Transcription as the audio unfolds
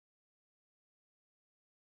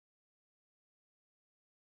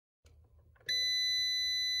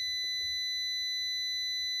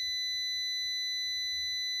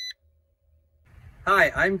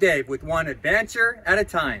Hi, I'm Dave with one adventure at a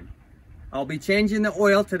time. I'll be changing the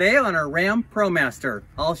oil today on our Ram ProMaster.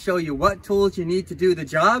 I'll show you what tools you need to do the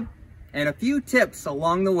job and a few tips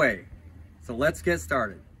along the way. So let's get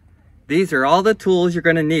started. These are all the tools you're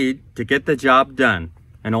going to need to get the job done.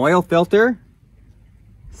 An oil filter,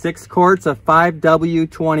 6 quarts of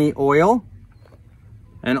 5W20 oil,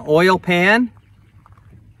 an oil pan,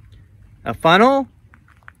 a funnel,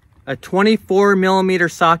 a 24 millimeter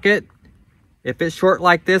socket. If it's short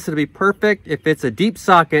like this, it'll be perfect. If it's a deep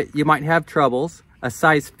socket, you might have troubles. A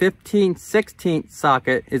size 15/16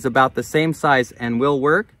 socket is about the same size and will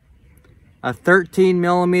work. A 13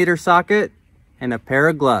 millimeter socket and a pair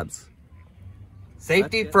of gloves.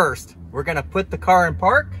 Safety first. We're gonna put the car in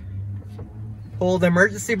park, pull the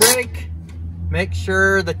emergency brake, make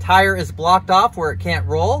sure the tire is blocked off where it can't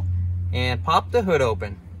roll, and pop the hood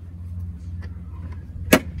open.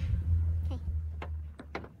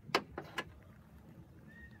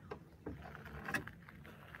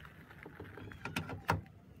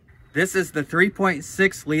 This is the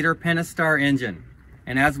 3.6 liter pentastar engine.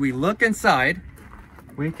 And as we look inside,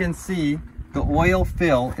 we can see the oil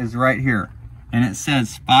fill is right here. And it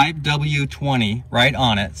says 5W20 right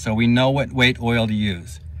on it, so we know what weight oil to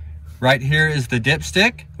use. Right here is the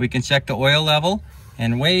dipstick. We can check the oil level.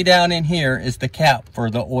 And way down in here is the cap for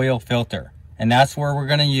the oil filter. And that's where we're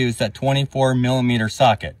gonna use that 24 millimeter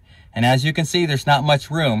socket. And as you can see, there's not much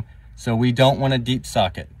room, so we don't want a deep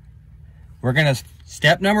socket.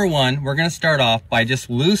 Step number one, we're gonna start off by just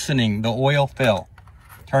loosening the oil fill,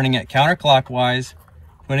 turning it counterclockwise,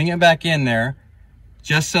 putting it back in there,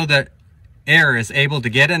 just so that air is able to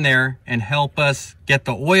get in there and help us get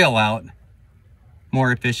the oil out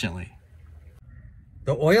more efficiently.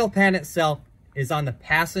 The oil pan itself is on the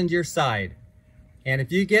passenger side. And if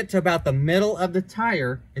you get to about the middle of the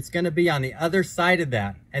tire, it's gonna be on the other side of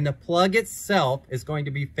that. And the plug itself is going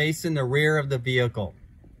to be facing the rear of the vehicle.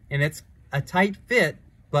 And it's a tight fit,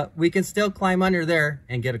 but we can still climb under there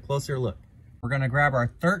and get a closer look. We're gonna grab our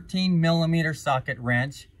 13 millimeter socket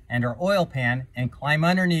wrench and our oil pan and climb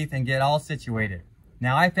underneath and get all situated.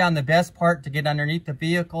 Now I found the best part to get underneath the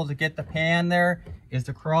vehicle to get the pan there is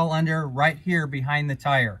to crawl under right here behind the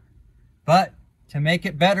tire. But to make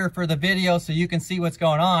it better for the video so you can see what's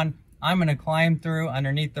going on, I'm gonna climb through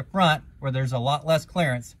underneath the front where there's a lot less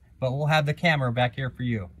clearance, but we'll have the camera back here for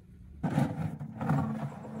you.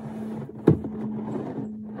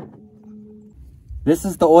 This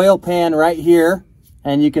is the oil pan right here,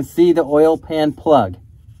 and you can see the oil pan plug,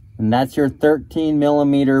 and that's your 13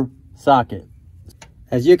 millimeter socket.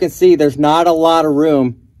 As you can see, there's not a lot of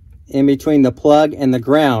room in between the plug and the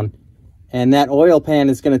ground, and that oil pan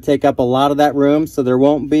is going to take up a lot of that room, so there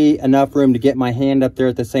won't be enough room to get my hand up there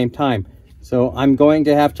at the same time. So I'm going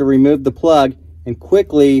to have to remove the plug and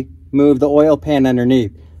quickly move the oil pan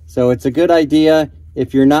underneath. So it's a good idea,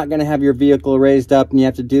 if you're not going to have your vehicle raised up and you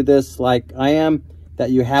have to do this like I am, that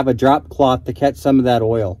you have a drop cloth to catch some of that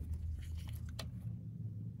oil.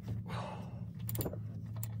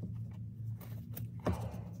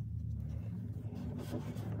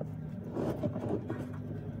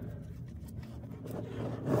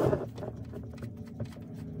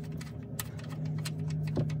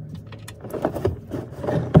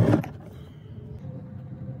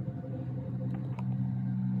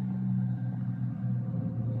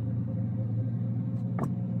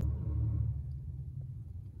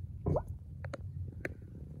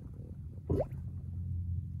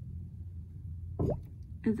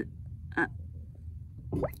 Is it,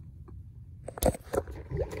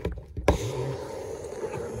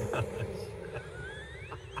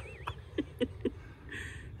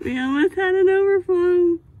 we almost had an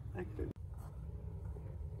overflow.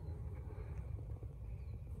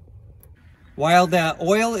 While the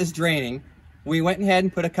oil is draining, we went ahead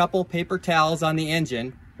and put a couple paper towels on the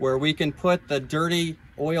engine where we can put the dirty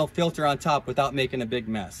oil filter on top without making a big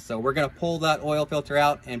mess. So we're gonna pull that oil filter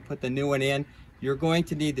out and put the new one in. You're going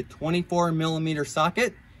to need the 24 millimeter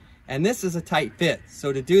socket, and this is a tight fit.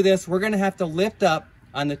 So to do this, we're gonna have to lift up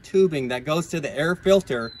on the tubing that goes to the air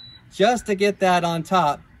filter just to get that on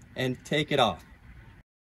top and take it off.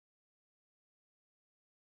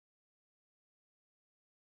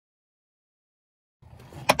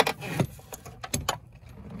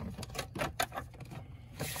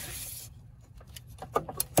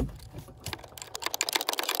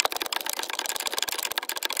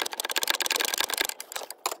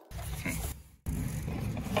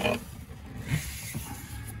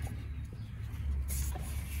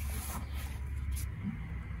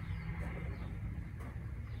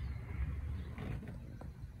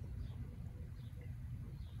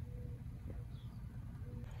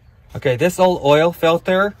 Okay, this old oil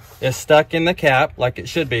filter is stuck in the cap like it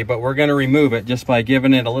should be, but we're going to remove it just by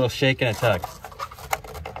giving it a little shake and a tug.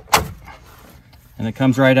 And it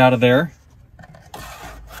comes right out of there.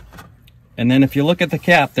 And then if you look at the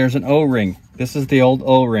cap, there's an O-ring. This is the old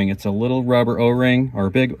O-ring. It's a little rubber O-ring or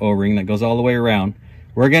a big O-ring that goes all the way around.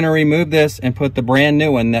 We're going to remove this and put the brand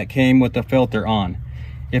new one that came with the filter on.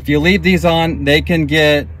 If you leave these on, they can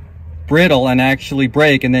get brittle and actually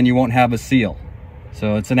break, and then you won't have a seal.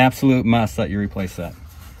 So it's an absolute must that you replace that.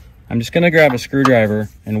 I'm just going to grab a screwdriver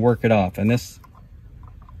and work it off. And this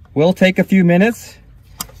will take a few minutes.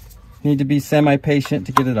 Need to be semi-patient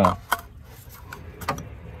to get it off.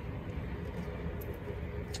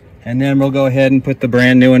 And then we'll go ahead and put the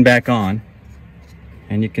brand new one back on.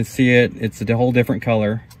 And you can see it, it's a whole different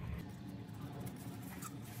color.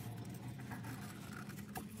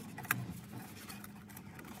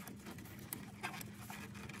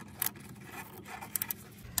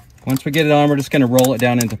 Once we get it on, we're just going to roll it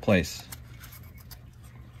down into place.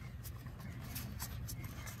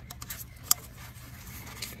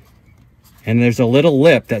 And there's a little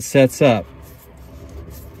lip that sets up,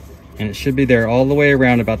 and it should be there all the way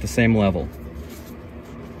around about the same level.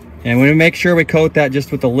 And we make sure we coat that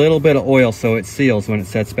just with a little bit of oil so it seals when it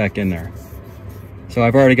sets back in there. So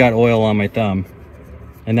I've already got oil on my thumb,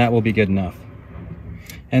 and that will be good enough.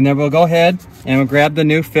 And then we'll go ahead and we'll grab the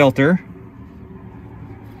new filter.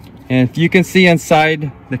 And if you can see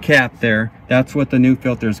inside the cap there, that's what the new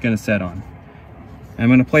filter is going to set on. I'm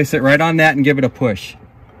going to place it right on that and give it a push.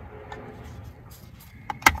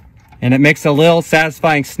 And it makes a little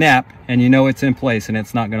satisfying snap, and you know it's in place and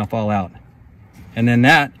it's not going to fall out. And then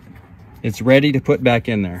that, it's ready to put back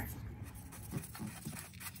in there.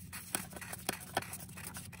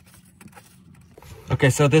 Okay,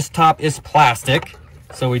 so this top is plastic,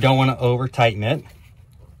 so we don't want to over tighten it.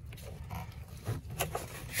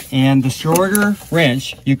 And the shorter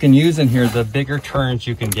wrench you can use in here, the bigger turns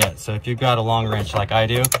you can get. So if you've got a long wrench like I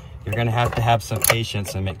do, you're going to have some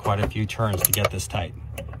patience and make quite a few turns to get this tight.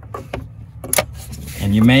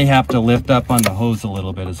 And you may have to lift up on the hose a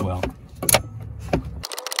little bit as well.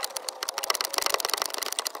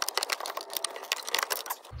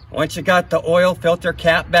 Once you got the oil filter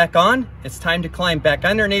cap back on, it's time to climb back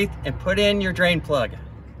underneath and put in your drain plug.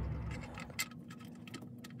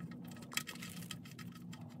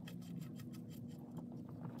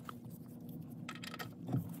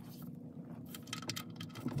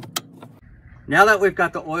 Now that we've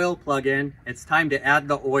got the oil plug in, it's time to add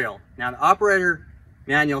the oil. Now the operator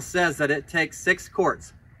manual says that it takes 6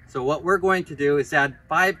 quarts. So what we're going to do is add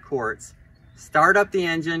 5 quarts, start up the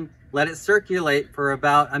engine, let it circulate for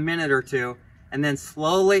about a minute or two, and then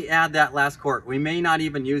slowly add that last quart. We may not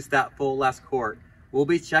even use that full last quart. We'll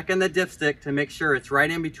be checking the dipstick to make sure it's right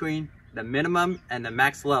in between the minimum and the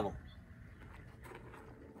max level.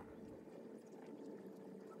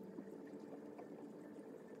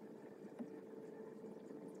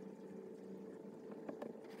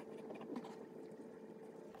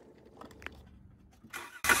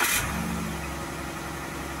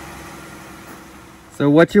 So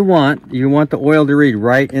what you want the oil to read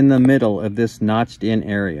right in the middle of this notched in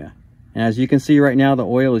area. And as you can see right now, the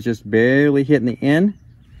oil is just barely hitting the end.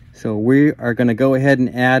 So we are going to go ahead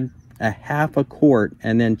and add a half a quart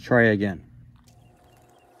and then try again.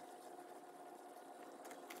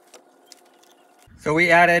 So we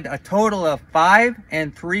added a total of 5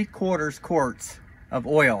 3/4 quarts of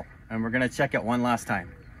oil, and we're going to check it one last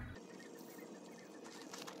time.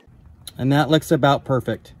 And that looks about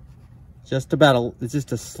perfect. It's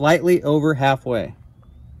just a slightly over halfway.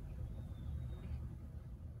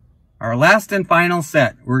 Our last and final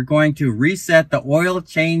set, we're going to reset the oil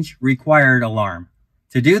change required alarm.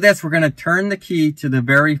 To do this, we're going to turn the key to the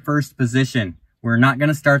very first position. We're not going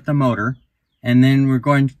to start the motor. And then we're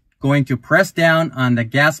going to press down on the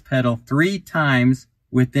gas pedal 3 times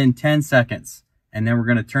within 10 seconds. And then we're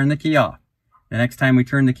going to turn the key off. The next time we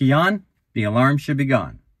turn the key on, the alarm should be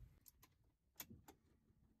gone.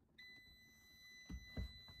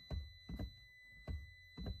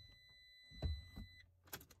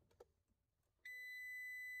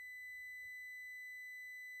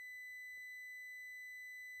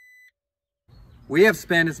 We have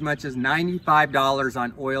spent as much as $95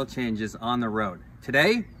 on oil changes on the road.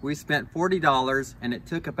 Today, we spent $40 and it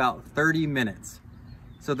took about 30 minutes.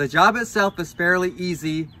 So the job itself is fairly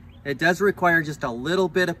easy. It does require just a little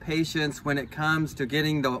bit of patience when it comes to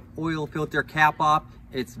getting the oil filter cap off.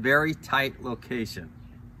 It's very tight location.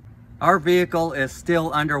 Our vehicle is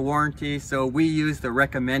still under warranty, so we use the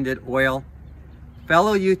recommended oil.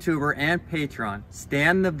 Fellow YouTuber and patron,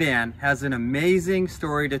 Stan the Van, has an amazing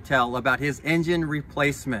story to tell about his engine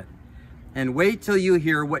replacement. And wait till you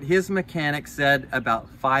hear what his mechanic said about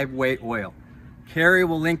 5-way oil. Kerry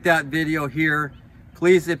will link that video here.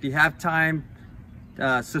 Please, if you have time,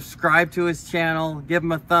 subscribe to his channel, give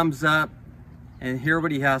him a thumbs up, and hear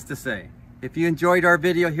what he has to say. If you enjoyed our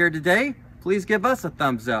video here today, please give us a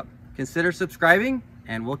thumbs up. Consider subscribing,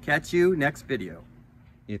 and we'll catch you next video.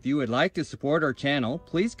 If you would like to support our channel,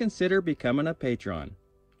 please consider becoming a patron,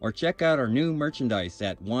 or check out our new merchandise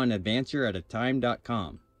at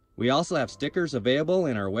oneadventureatatime.com. We also have stickers available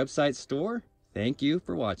in our website store. Thank you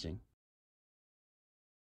for watching.